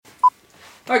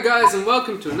Hi guys, and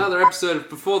welcome to another episode of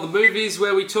Before the Movies,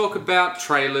 where we talk about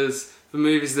trailers for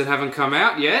movies that haven't come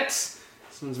out yet.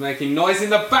 Someone's making noise in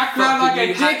the background like a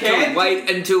You had to dickhead. wait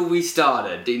until we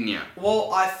started, didn't you?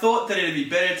 Well, I thought that it'd be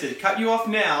better to cut you off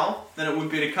now than it would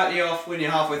be to cut you off when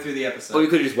you're halfway through the episode. Or you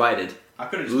could have just waited. I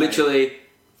could have just Literally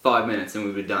 5 minutes and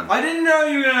we'd be done. I didn't know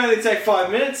you were going to only take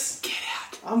 5 minutes. Get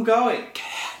out. I'm going. Get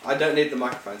out. I don't need the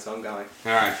microphone, so I'm going.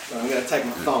 Alright. So I'm going to take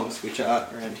my thongs, which are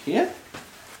around here.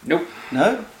 Nope.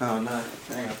 No? Oh no.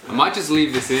 Hang on. I might just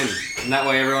leave this in, and that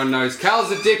way everyone knows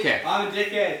Cal's a dickhead. I'm a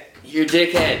dickhead. You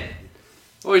dickhead.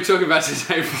 What are we talking about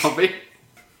today, Bobby?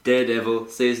 Daredevil,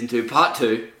 Season 2, Part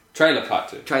 2. Trailer part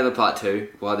 2. Trailer Part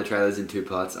 2. Why the trailer's in 2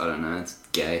 parts, I don't know. It's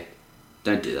gay.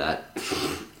 Don't do that.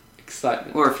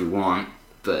 Excitement. Or if you want,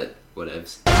 but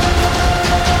whatevs.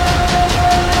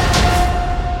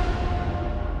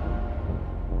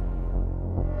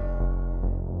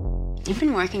 You've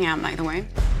been working out, by the way.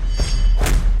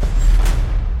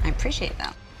 I appreciate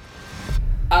that.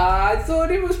 I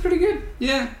thought it was pretty good.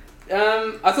 Yeah.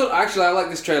 I like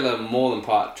this trailer more than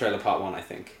trailer part 1, I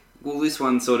think. Well, this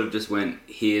one sort of just went,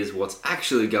 here's what's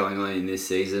actually going on in this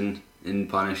season, and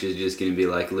Punisher's just going to be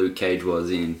like Luke Cage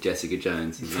was in Jessica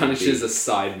Jones. He's gonna Punisher's be- a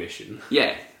side mission.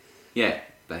 Yeah,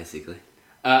 basically.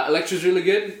 Elektra's really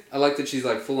good. I like that she's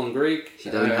like full on Greek. She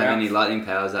doesn't have any lightning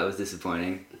powers, that was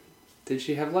disappointing. Did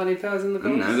she have lightning powers in the I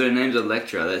don't comics? know, but her name's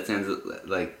Elektra, that sounds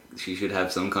like she should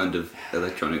have some kind of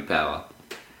electronic power.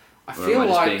 I Or am feel I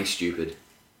just like being stupid?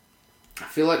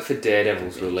 for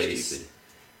Daredevil's Being release, stupid.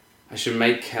 I should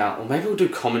make or maybe we'll do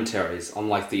commentaries on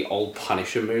like the old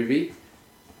Punisher movie,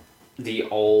 the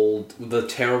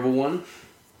terrible one,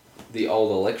 the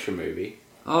old Elektra movie,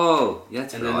 Oh,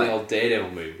 that's and right. then the old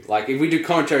Daredevil movie. Like if we do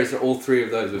commentaries for all 3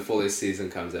 of those before this season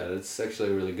comes out, it's actually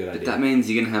a really good But idea. that means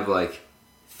you're going to have like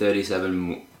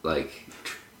 37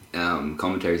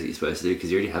 commentaries that you're supposed to do,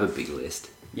 because you already have a big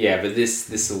list. Yeah, but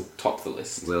this will top the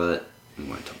list. Will it? It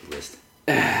won't top the list.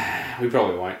 We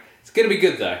probably won't. It's gonna be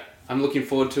good though. I'm looking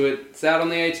forward to it. It's out on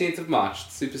the 18th of March.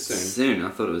 It's super soon. Soon, I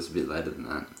thought it was a bit later than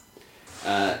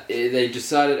that. They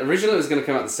decided originally it was going to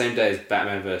come out the same day as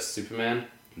Batman vs Superman,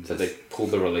 so they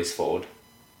pulled the release forward.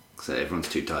 So everyone's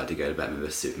too tired to go to Batman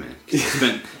vs Superman. 'Cause you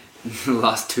spent the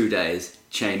last 2 days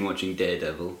chain watching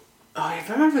Daredevil. Oh yeah,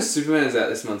 Batman vs Superman is out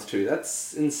this month too.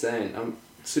 That's insane. I'm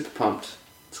super pumped.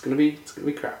 It's gonna be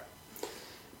crap.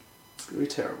 It's gonna be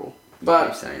terrible, You but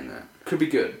keep saying that. could be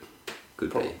good.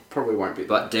 Could be. Probably won't be.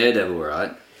 But Daredevil,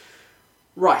 right?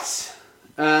 Right.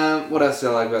 What else do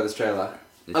I like about this trailer?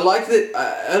 I like that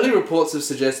early reports have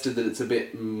suggested that it's a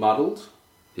bit muddled.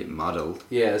 Bit muddled.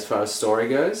 Yeah, as far as story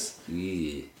goes.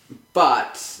 Yeah.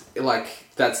 But, like,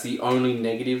 that's the only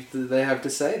negative that they have to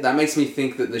say. That makes me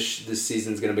think that this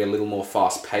season's going to be a little more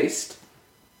fast-paced.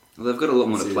 Well, they've got a lot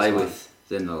more to Series play one. with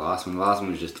than the last one. The last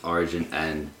one was just Origin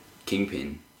and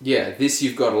Kingpin. Yeah, this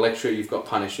you've got Elektra, you've got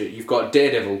Punisher, you've got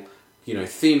Daredevil,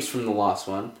 themes from the last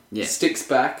one. Yeah. Sticks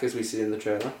back, as we see in the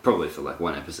trailer. Probably for like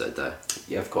 1 episode though.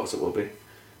 Yeah, of course it will be.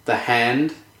 The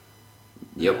Hand.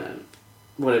 Yep.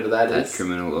 Whatever that That is.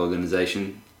 criminal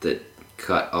organisation that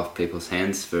cut off people's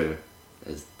hands for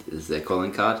as their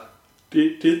calling card.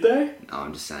 Did they? No,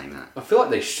 I'm just saying that. I feel like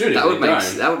they should. That if would they make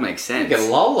don't. that would make sense. Make a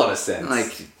lot of sense.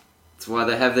 Like, it's why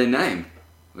they have their name.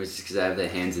 Or it's just because they have their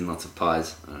hands in lots of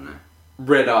pies. I don't know.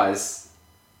 Red eyes.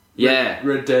 Yeah.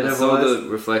 Red I Daredevil saw eyes. the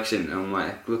reflection and I'm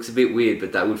like, looks a bit weird,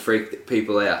 but that would freak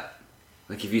people out.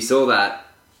 Like, if you saw that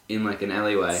in like an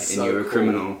alleyway So and you were a cool.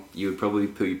 criminal, you would probably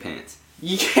poo your pants.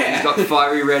 Yeah. He's got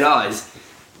fiery red eyes.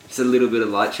 Just a little bit of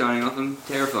light shining off him.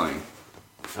 Terrifying.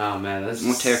 Oh man, that's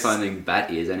More terrifying than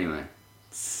bat ears anyway.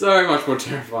 So much more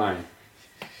terrifying.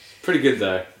 Pretty good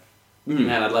though. Mm.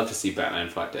 Man, I'd love to see Batman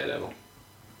fight Daredevil.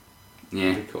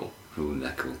 Yeah. Pretty cool. Ooh,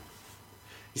 that cool.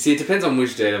 You see, it depends on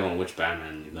which Daredevil and which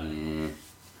Batman you know.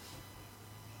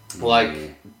 Yeah. Like Yeah.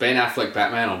 Ben Affleck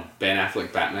Batman or Ben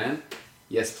Affleck Batman.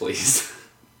 Yes, please.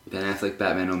 Ben Affleck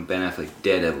Batman on Ben Affleck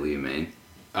Daredevil, you mean?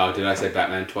 Oh, did I say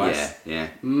Batman twice? Yeah.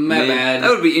 My Yeah, bad. That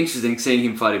would be interesting seeing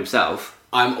him fight himself.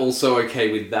 I'm also okay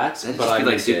with that, That'd but just I be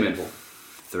like like Superman Daredevil.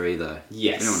 3 though.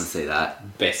 Yes. I don't want to see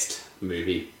that. Best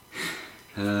movie.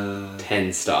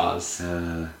 10 stars.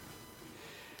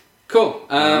 Cool.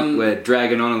 We're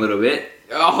dragging on a little bit.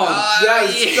 Oh, that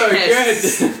was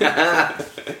yes. so good.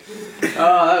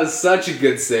 Oh, that was such a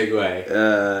good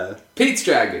segue. Pete's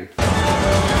Dragon.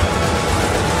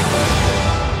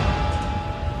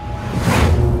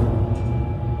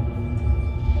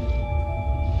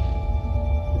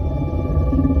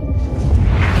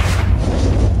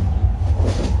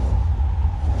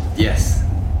 Yes.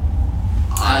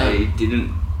 I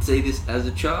didn't see this as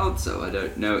a child, so I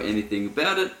don't know anything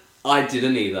about it. I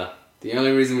didn't either. The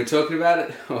only reason we're talking about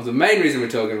it, or the main reason we're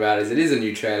talking about it, is it is a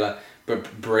new trailer.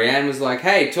 But Brienne was like,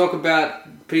 "Hey, talk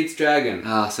about Pete's Dragon."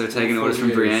 So we're taking orders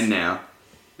from Brienne now.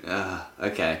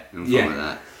 Okay, I'm fine with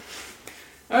that.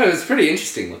 Oh, it was pretty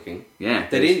interesting looking. Yeah.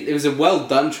 It was a well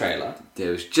done trailer.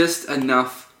 There was just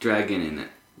enough dragon in it.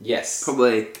 Yes.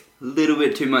 Probably a little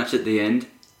bit too much at the end,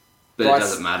 but it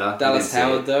doesn't matter. Dallas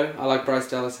Howard, though. I like Bryce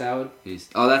Dallas Howard.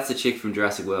 That's the chick from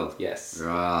Jurassic World. Yes.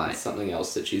 Right. That's something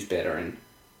else that she's better in.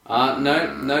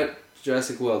 No,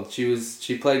 Jurassic World.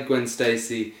 She played Gwen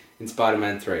Stacy in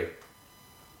Spider-Man 3.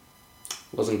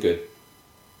 Wasn't good.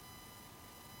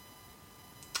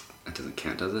 That doesn't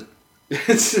count, does it?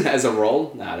 As a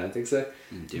role? No, I don't think so.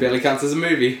 Barely counts as a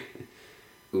movie.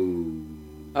 Ooh.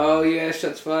 Oh yeah,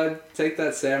 shots fired. Take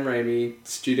that, Sam Raimi.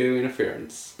 Studio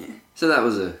interference. Yeah. So that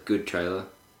was a good trailer.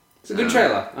 It's a good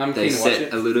trailer. I'm keen to watch it. They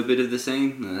set a little bit of the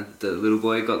scene. The little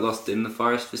boy got lost in the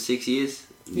forest for 6 years.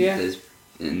 Yeah. I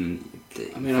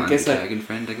guess dragon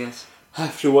friend, I guess. I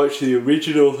have to watch the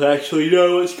original to actually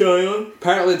know what's going on.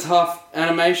 Apparently it's half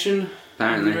animation.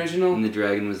 Apparently. The original. And the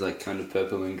dragon was like kind of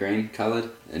purple and green coloured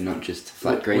and not just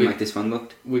flat green like this one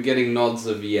looked. We're getting nods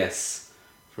of yes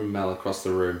from Mel across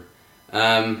the room.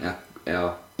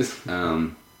 Our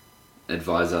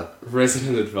advisor.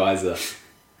 Resident advisor.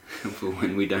 For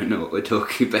when we don't know what we're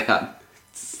talking about.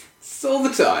 It's all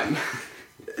the time.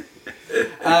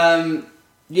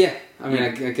 Yeah, I mean,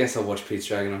 I guess I'll watch Pete's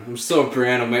Dragon. I'm sure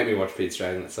Brienne will make me watch Pete's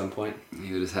Dragon at some point.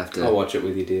 You'll just have to I'll watch it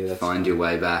with you, dear. That's find your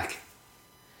way back.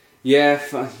 Yeah,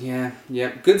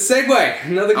 yeah. Good segue.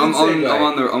 Another good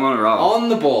segue. I'm on a roll. On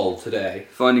the ball today.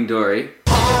 Finding Dory.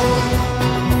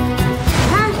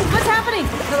 What's happening?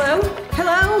 Hello?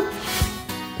 Hello?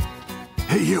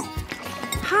 Hey, you.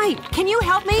 Hi, can you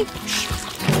help me?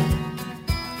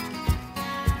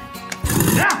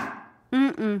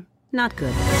 Not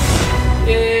good.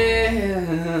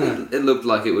 Yeah. It looked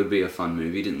like it would be a fun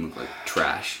movie. It didn't look like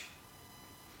trash.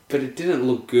 But it didn't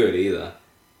look good either.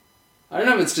 I don't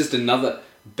know if it's just another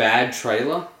bad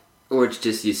trailer. Or it's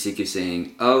just you're sick of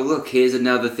seeing, oh look, here's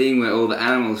another thing where all the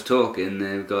animals talk and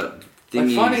they've got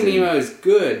thingies. Like Finding Nemo is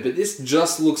good, but this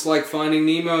just looks like Finding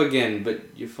Nemo again, but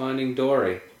you're finding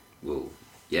Dory. Well,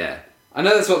 yeah. I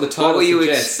know that's what the title What were you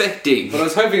suggests, expecting? but I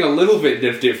was hoping a little bit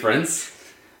of difference.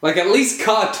 Like at least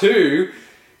Car 2...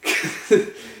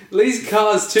 at least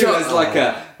Cars 2 has like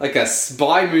a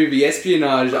spy movie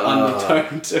espionage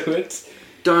undertone to it.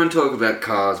 Don't talk about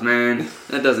Cars, man.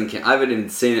 That doesn't count. I haven't even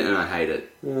seen it and I hate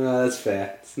it. That's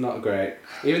fair. It's not great.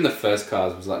 Even the first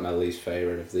Cars was like my least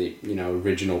favourite of the,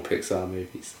 original Pixar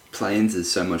movies. Planes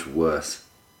is so much worse.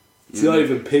 It's not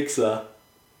even Pixar.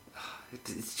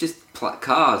 It's just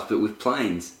cars, but with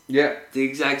planes. Yeah. The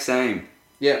exact same.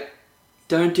 Yeah.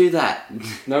 Don't do that.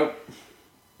 Nope.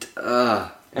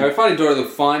 Finding Dory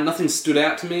looked fine. Nothing stood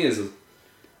out to me as...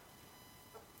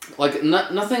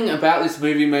 nothing about this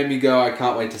movie made me go, I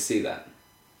can't wait to see that.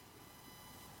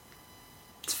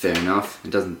 It's fair enough.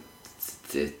 It doesn't...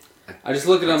 I just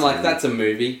look at it and I'm like, that's a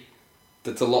movie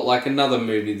that's a lot like another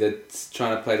movie that's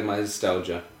trying to play to my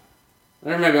nostalgia. I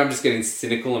don't know, maybe I'm just getting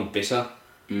cynical and bitter.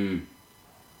 You're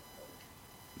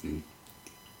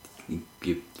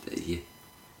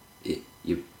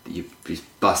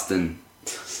just busting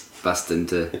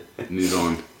to move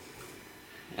on.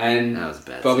 And that was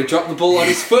bad. Bobby dropped the ball on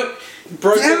his foot,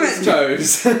 broke his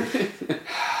toes.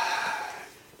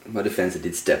 My defence, I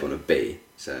did step on a bee,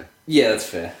 so... Yeah, that's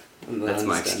fair. That's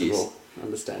my excuse.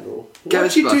 Understandable. What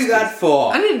did you do that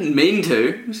for? I didn't mean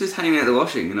to. I was just hanging out the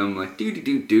washing, and I'm like,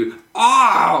 do.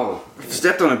 Ow!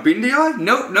 Stepped on a bindi eye?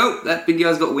 Nope. That bindi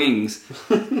eye's got wings.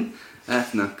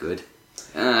 That's not good.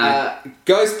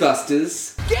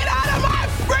 Ghostbusters. Get out of my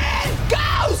friend,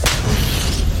 Ghost!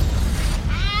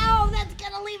 Ow, that's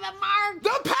gonna leave a mark.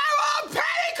 The power of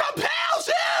panic compels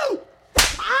you!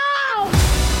 Ow!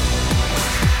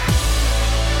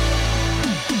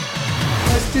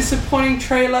 Most disappointing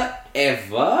trailer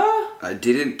ever? I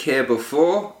didn't care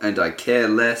before, and I care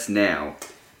less now.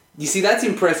 You see, that's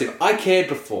impressive. I cared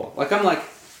before. I'm like,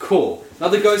 cool.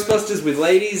 Another Ghostbusters with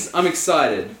ladies. I'm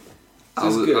excited.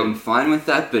 I'm fine with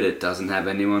that, but it doesn't have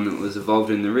anyone that was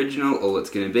involved in the original. All it's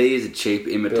going to be is a cheap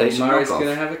imitation Bill Murray's knockoff. going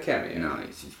to have a cameo. No,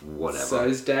 it's just whatever. So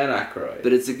is Dan Aykroyd.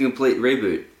 But it's a complete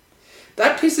reboot.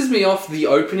 That pisses me off, the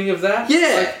opening of that.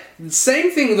 Yeah.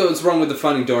 Same thing that was wrong with the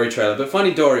Finding Dory trailer, but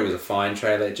Finding Dory was a fine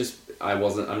trailer. I'm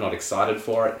not excited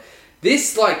for it.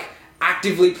 This,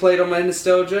 actively played on my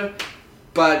nostalgia,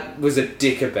 but was a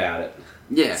dick about it.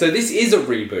 Yeah. So this is a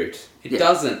reboot. It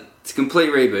doesn't. It's a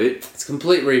complete reboot. It's a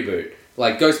complete reboot.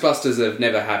 Ghostbusters have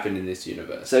never happened in this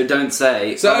universe. So don't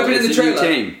say, So open in it's the a new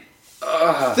trailer. team.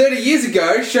 30 years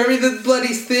ago, show me the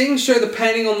bloody thing, show the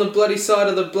painting on the bloody side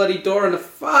of the bloody door, and the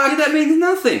fuck. Yeah, that means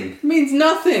nothing. It means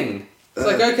nothing. It's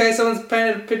like, okay, someone's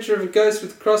painted a picture of a ghost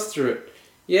with a cross through it.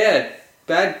 Yeah,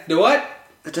 bad. What?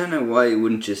 I don't know why you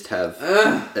wouldn't just have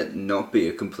it not be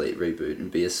a complete reboot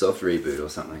and be a soft reboot or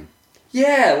something.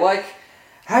 Yeah, like,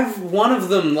 have one of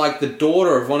them, like, the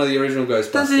daughter of one of the original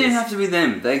Ghostbusters. Doesn't even have to be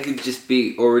them. They could just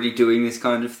be already doing this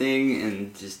kind of thing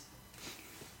and just...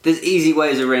 There's easy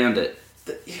ways around it.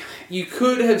 You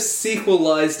could have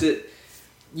sequelized it,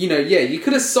 you know, yeah, you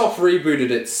could have soft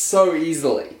rebooted it so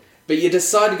easily. But you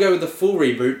decide to go with the full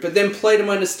reboot, but then play to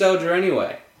my nostalgia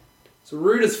anyway. It's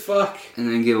rude as fuck. And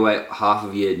then give away half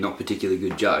of your not particularly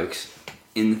good jokes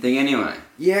in the thing anyway.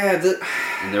 Yeah,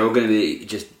 And they're all going to be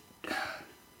just...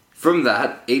 From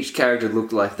that, each character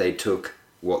looked like they took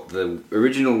what the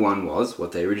original one was,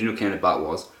 what the original counterpart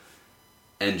was,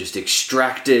 and just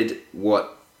extracted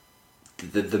what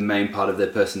the main part of their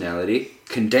personality,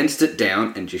 condensed it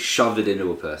down, and just shoved it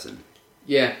into a person.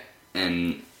 yeah.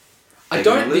 And...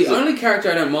 The only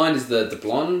character I don't mind is the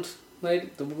blonde lady,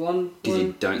 the blonde Because one.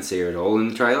 you don't see her at all in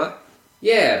the trailer.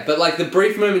 Yeah, but like the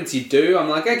brief moments you do, I'm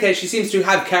like, okay, she seems to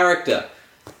have character.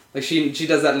 Like she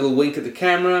does that little wink at the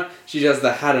camera, she does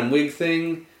the hat and wig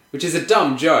thing, which is a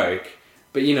dumb joke,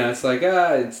 but you know, it's like,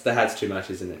 it's the hat's too much,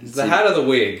 isn't it? It's the hat or the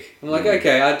wig. I'm like,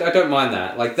 okay, I don't mind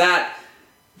that. Like that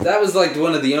was like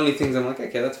one of the only things I'm like,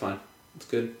 okay, that's fine. It's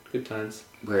good times.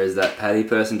 Whereas that Patty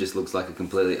person just looks like a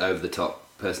completely over-the-top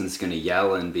person that's going to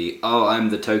yell and be, oh, I'm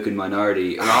the token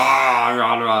minority. Rah,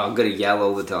 rah, rah. I'm going to yell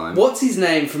all the time. What's his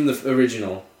name from the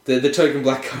original? The token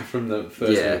black guy from the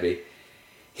first Yeah. movie.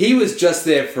 He was just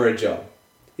there for a job.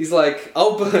 He's like,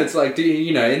 it's like, do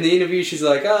you know, in the interview she's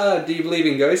like, do you believe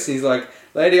in ghosts? And he's like,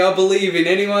 lady, I'll believe in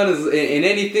anyone, in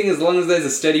anything as long as there's a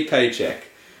steady paycheck.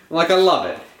 I'm like, I love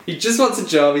it. He just wants a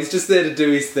job, he's just there to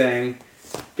do his thing.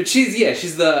 But she's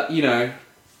the, you know,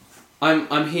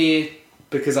 I'm here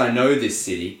because I know this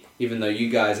city, even though you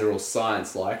guys are all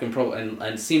science-like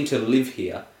and seem to live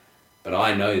here. But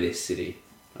I know this city.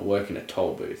 I work in a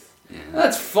toll booth. Yeah.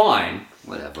 That's fine.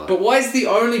 Whatever. But why is the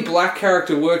only black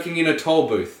character working in a toll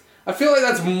booth? I feel like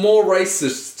that's more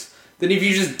racist than if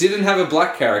you just didn't have a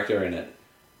black character in it.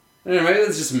 I don't know, maybe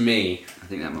that's just me. I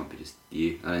think that might be just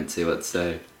you. I don't see what's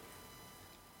so...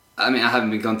 I mean, I haven't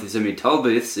been gone through so many toll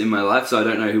booths in my life, so I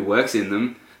don't know who works in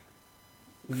them.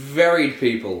 Varied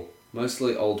people.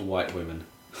 Mostly old white women.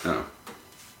 Oh.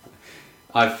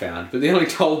 I've found. But the only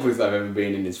toll booth I've ever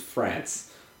been in is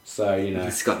France. So, you know.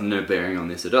 It's got no bearing on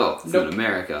this at all. It's Nope. not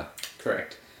America.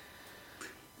 Correct.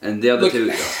 And the other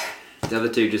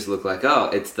Look- two just look like, oh,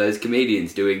 it's those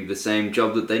comedians doing the same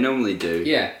job that they normally do.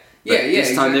 Yeah. But Yeah,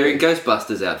 this time they're in exactly.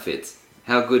 Ghostbusters outfits.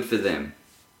 How good for them.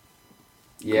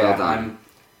 Yeah, Well done.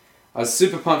 I was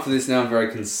super pumped for this, now I'm very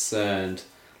concerned.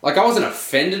 Like, I wasn't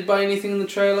offended by anything in the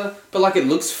trailer, but like, it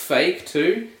looks fake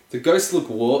too. The ghosts look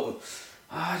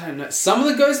I don't know. Some of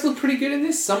the ghosts look pretty good in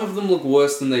this, some of them look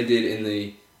worse than they did in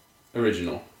the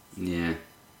original. Yeah.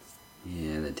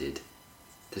 Yeah, they did.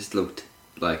 Just looked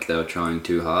like they were trying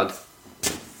too hard.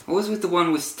 What was with the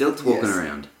one with stilts walking Yes.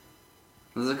 around?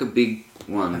 It was like a big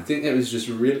I one. think it was just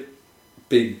a really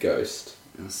big ghost.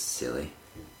 It was silly.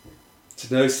 It's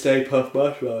no Stay Puft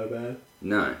Marshmallow Man.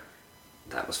 No.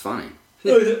 That was funny.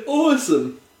 Oh, they're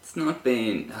awesome! It's not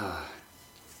been...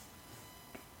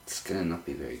 it's gonna not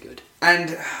be very good.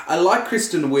 And I like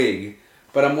Kristen Wiig,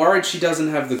 but I'm worried she doesn't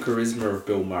have the charisma of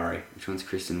Bill Murray. Which one's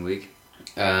Kristen Wiig?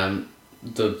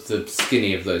 The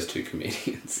skinny of those two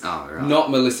comedians. Oh, right. Not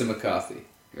Melissa McCarthy.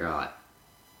 Right.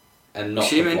 And not Was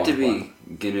she the meant to blonde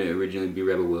be... Gonna originally be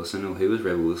Rebel Wilson, or who was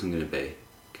Rebel Wilson gonna be?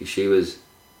 Because she was...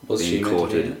 Was she being meant to be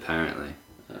courted, in it? apparently.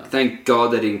 Oh. Thank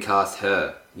God they didn't cast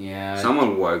her. Yeah.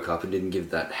 Someone woke up and didn't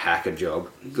give that hack a job.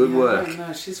 Good work.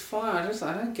 No, she's fine.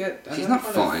 I don't get. She's don't not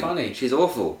find fine. her funny. She's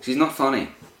awful. She's not funny.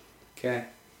 Okay.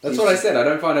 That's She's what I just- said. I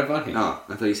don't find her funny. Oh,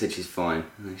 I thought you said she's fine.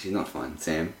 No, she's not fine,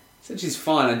 Sam. I said she's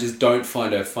fine. I just don't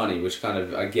find her funny, which kind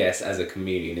of, I guess, as a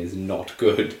comedian, is not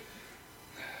good.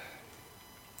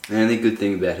 The only good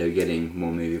thing about her getting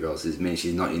more movie roles is means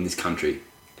she's not in this country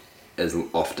as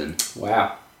often.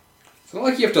 Wow. It's not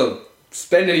like you have to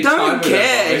spend any time Don't with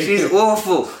care. her. She's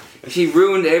awful. She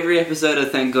ruined every episode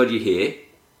of Thank God You're Here.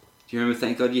 Do you remember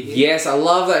Thank God You're Here? Yes, I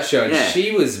love that show. And Yeah.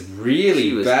 she was really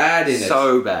She was bad in it.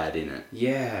 so bad in it.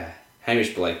 Yeah.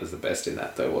 Hamish Blake was the best in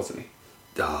that, though, wasn't he?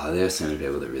 Oh, there are so many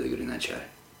people that are really good in that show.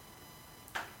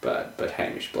 But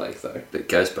Hamish Blake, though. But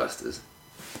Ghostbusters.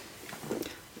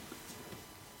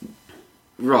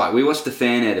 Right, we watched the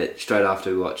fan edit straight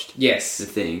after we watched Yes. the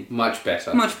thing. Much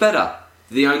better. Much better.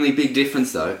 The only big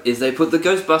difference, though, is they put the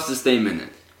Ghostbusters theme in it.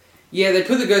 Yeah, they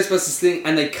put the Ghostbusters thing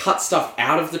and they cut stuff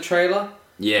out of the trailer.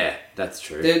 Yeah, that's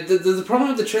true. The problem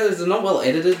with the trailers, they're not well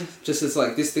edited. Just it's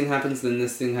like this thing happens, then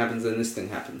this thing happens, then this thing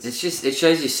happens. It's just, it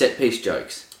shows you set piece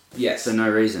jokes Yes. for no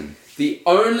reason. The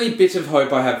only bit of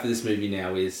hope I have for this movie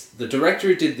now is the director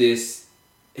who did this,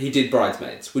 he did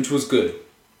Bridesmaids, which was good.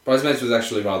 Bridesmaids was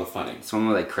actually rather funny. It's one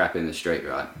where they crap in the street,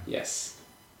 right? Yes.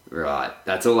 Right.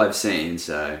 That's all I've seen,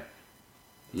 so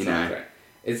you know. Okay.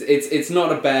 It's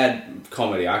not a bad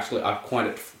comedy. Actually, I find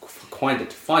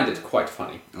it quite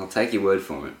funny. I'll take your word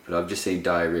for it, but I've just seen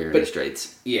diarrhea in the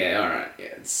streets. Yeah, alright.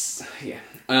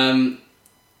 Yeah,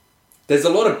 there's a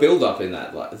lot of build up in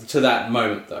that, like, to that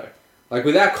moment though. Like,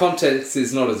 without context,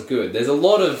 it's not as good. There's a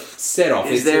lot of set off.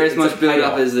 Is there as much build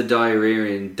up payoff. as the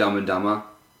diarrhea in Dumb and Dumber?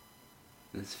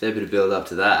 There's a fair bit of build up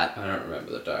to that. I don't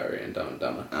remember the diarrhea in Dumb and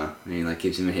Dumber. Oh, and he like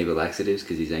gives him a heap of laxatives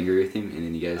because he's angry with him, and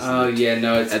then he goes. Oh yeah,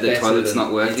 no, it's At the better toilet's than,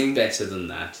 not working? It's better than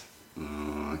that.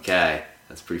 Oh, okay,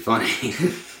 that's pretty funny.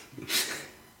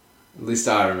 At least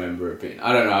I remember it being.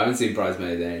 I don't know. I haven't seen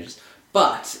Bridesmaids in ages.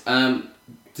 But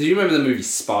do you remember the movie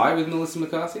Spy with Melissa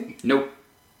McCarthy? Nope,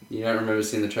 You don't remember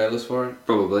seeing the trailers for it?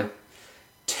 probably.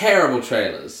 Terrible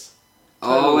trailers.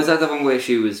 Oh, was that the one where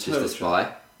she was just Total a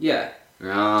spy? Yeah,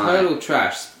 Right. total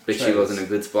trash. But she trailers. wasn't a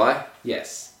good spy?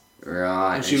 Yes. Right.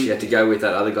 And And she had to go with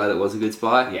that other guy that was a good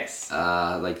spy? Yes.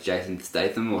 Like Jason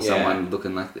Statham or Yeah. someone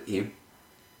looking like him?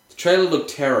 The trailer looked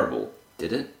terrible.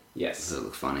 Did it? Yes. Does it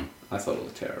look funny? I thought it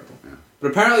looked terrible. Yeah.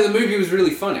 But apparently the movie was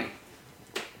really funny.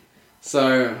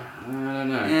 So, I don't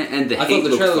know. Yeah, and the I Heat thought the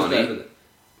looked trailer was funny. better.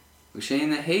 Was she in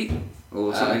the Heat?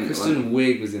 Or something? Kristen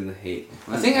Wiig was in the Heat.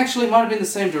 I What? think actually it might have been the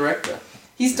same director.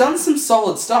 He's done some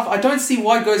solid stuff. I don't see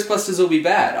why Ghostbusters will be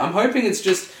bad. I'm hoping it's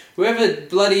just whoever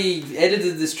bloody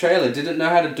edited this trailer didn't know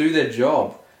how to do their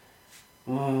job.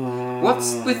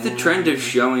 What's with the trend of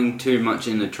showing too much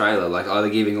in the trailer? Like either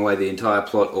giving away the entire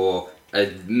plot or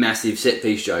a massive set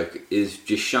piece joke is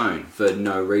just shown for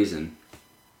no reason.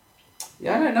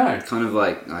 Yeah, I don't know. Kind of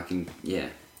like, yeah.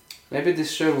 Maybe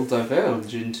this show will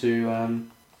diverge into,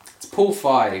 it's Paul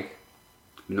Feig.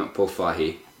 Not Paul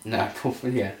Fahey. No, Paul,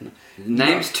 yeah.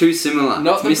 Name's too similar.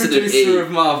 Not the It's Mr. producer E. of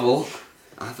Marvel.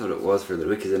 I thought it was for a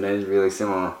little bit because the name's really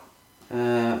similar.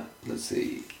 Let's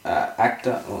see.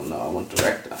 Actor. Oh no, I want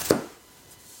director.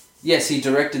 Yes, he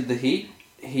directed The Heat.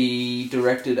 He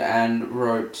directed and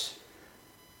wrote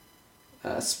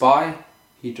Spy.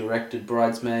 He directed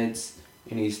Bridesmaids.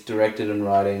 And he's directed and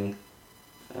writing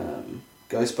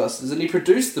Ghostbusters. And he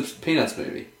produced the Peanuts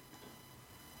movie.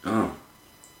 Oh.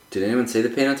 Did anyone see the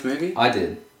Peanuts movie? I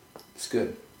did. It's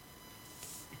good.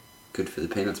 Good for the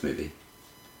Peanuts movie.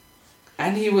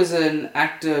 And he was an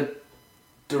actor,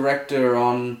 director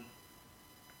on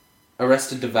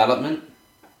Arrested Development,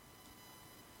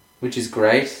 which is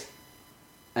great.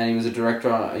 And he was a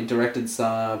director on. He directed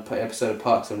some episode of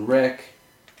Parks and Rec,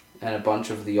 and a bunch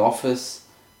of The Office.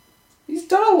 He's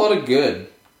done a lot of good.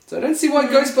 So I don't see why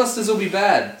Ghostbusters will be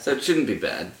bad. So it shouldn't be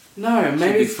bad. No,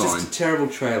 maybe be it's fine. just a terrible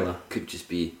trailer. Could just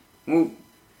be... Well,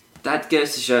 that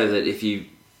goes to show that if you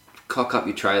cock up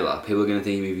your trailer, people are going to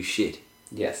think your movie's shit.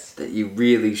 Yes. That you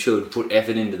really should put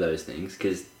effort into those things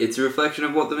because it's a reflection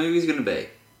of what the movie's going to be.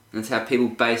 And it's how people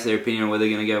base their opinion on whether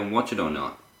they're going to go and watch it or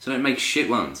not. So don't make shit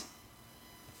ones.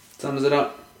 Sums it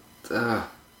up.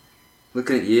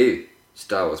 Looking at you,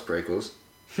 Star Wars prequels.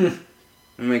 And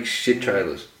make shit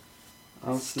trailers.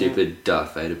 I'll Stupid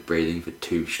Darth Vader breathing for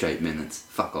 2 straight minutes.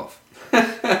 Fuck off.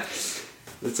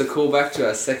 It's a callback to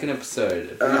our second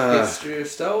episode. A brief history of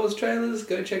Star Wars trailers.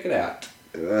 Go check it out.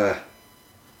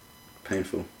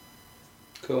 Painful.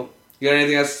 Cool. You got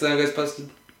anything else to say on Ghostbusters?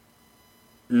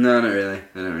 No, not really.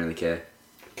 I don't really care.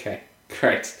 Okay,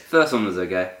 great. First one was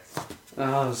okay.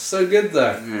 Oh, so good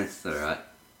though. It's alright.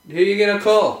 Who are you gonna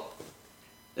call?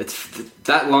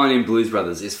 That line in Blues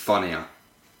Brothers is funnier.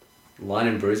 Line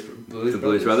in Blues The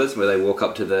Blues Brothers, where they walk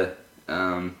up to the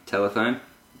telephone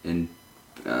and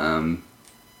John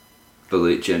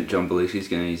Belushi's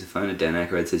going to use the phone and Dan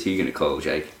Aykroyd says, "Who are you going to call,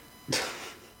 Jake?"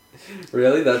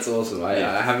 Really? That's awesome.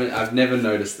 Yeah. I've never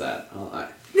noticed that.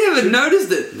 Never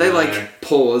noticed it. They No.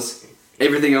 pause.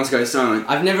 Everything else goes silent.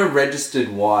 I've never registered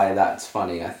why that's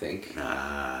funny, I think.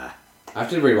 Ah, I have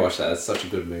to rewatch that. That's such a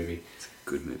good movie. it's a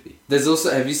good movie. There's also...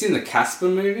 Have you seen the Casper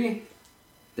movie?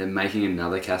 They're making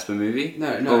another Casper movie? No.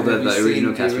 Oh, have you the seen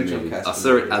original the Casper original movie. Casper I saw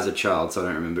it movie? as a child, so I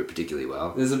don't remember it particularly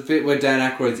well. There's a bit where Dan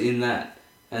Aykroyd's in that.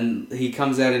 And he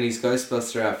comes out in his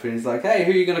Ghostbuster outfit and he's like, "Hey,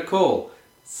 who are you gonna call?"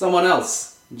 "Someone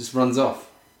else." And just runs off.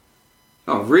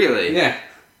 Oh, really? Yeah.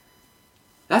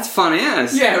 That's funny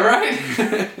as. Yeah,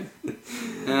 right?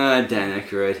 Dan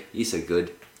Aykroyd. You're so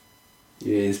good.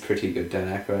 Yeah, he's pretty good, Dan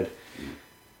Aykroyd.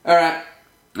 Alright.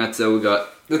 That's all we got.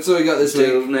 That's all we got this week.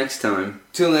 Till next time.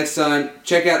 Till next time,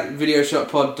 check out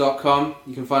videoshotpod.com.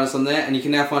 You can find us on there, and you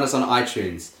can now find us on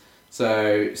iTunes.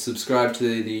 So subscribe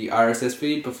to the RSS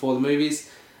feed before the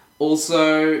movies.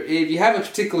 Also, if you have a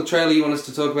particular trailer you want us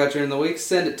to talk about during the week,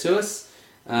 send it to us.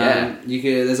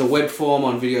 There's a web form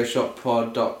on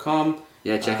videoshotpod.com.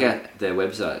 Yeah, check out their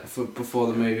website. For before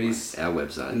the movies. Our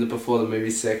website. In the before the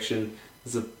movies section,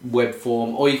 there's a web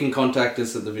form, or you can contact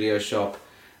us at the Video Shop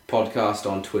Podcast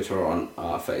on Twitter or on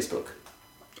Facebook.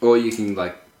 Or you can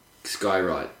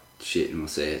skywrite shit and we'll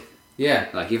see it. Yeah.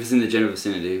 If it's in the general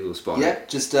vicinity, we'll spot it. Yeah,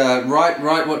 just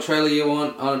write what trailer you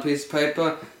want on a piece of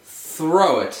paper,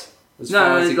 throw it as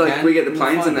far as you can. We get the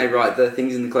planes and we'll they find write the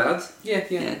things in the clouds. it.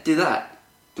 Yeah. Yeah, do that.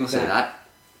 We'll see that.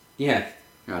 Yeah.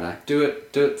 Righto. Do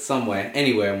it somewhere,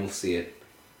 anywhere, and we'll see it.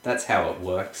 That's how it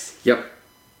works. Yep.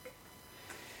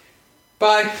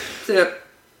 Bye. See ya.